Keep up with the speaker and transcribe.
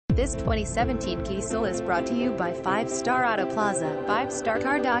This 2017 Kia Soul is brought to you by 5-Star Auto Plaza.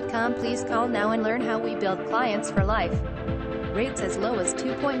 5starcar.com. Please call now and learn how we build clients for life. Rates as low as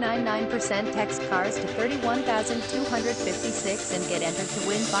 2.99%. Text cars to 31,256 and get entered to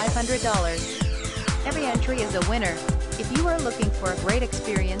win $500. Every entry is a winner. If you are looking for a great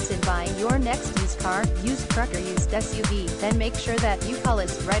experience in buying your next used car, used truck or used SUV, then make sure that you call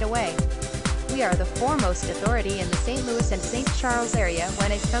us right away. We are the foremost authority in the St. Louis and St. Charles area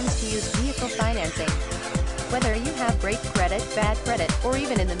when it comes to used vehicle financing. Whether you have great credit, bad credit, or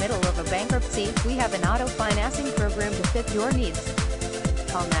even in the middle of a bankruptcy, we have an auto financing program to fit your needs.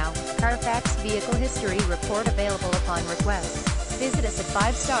 Call now. Carfax Vehicle History Report available upon request. Visit us at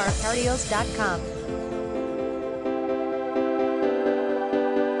 5starcardeals.com.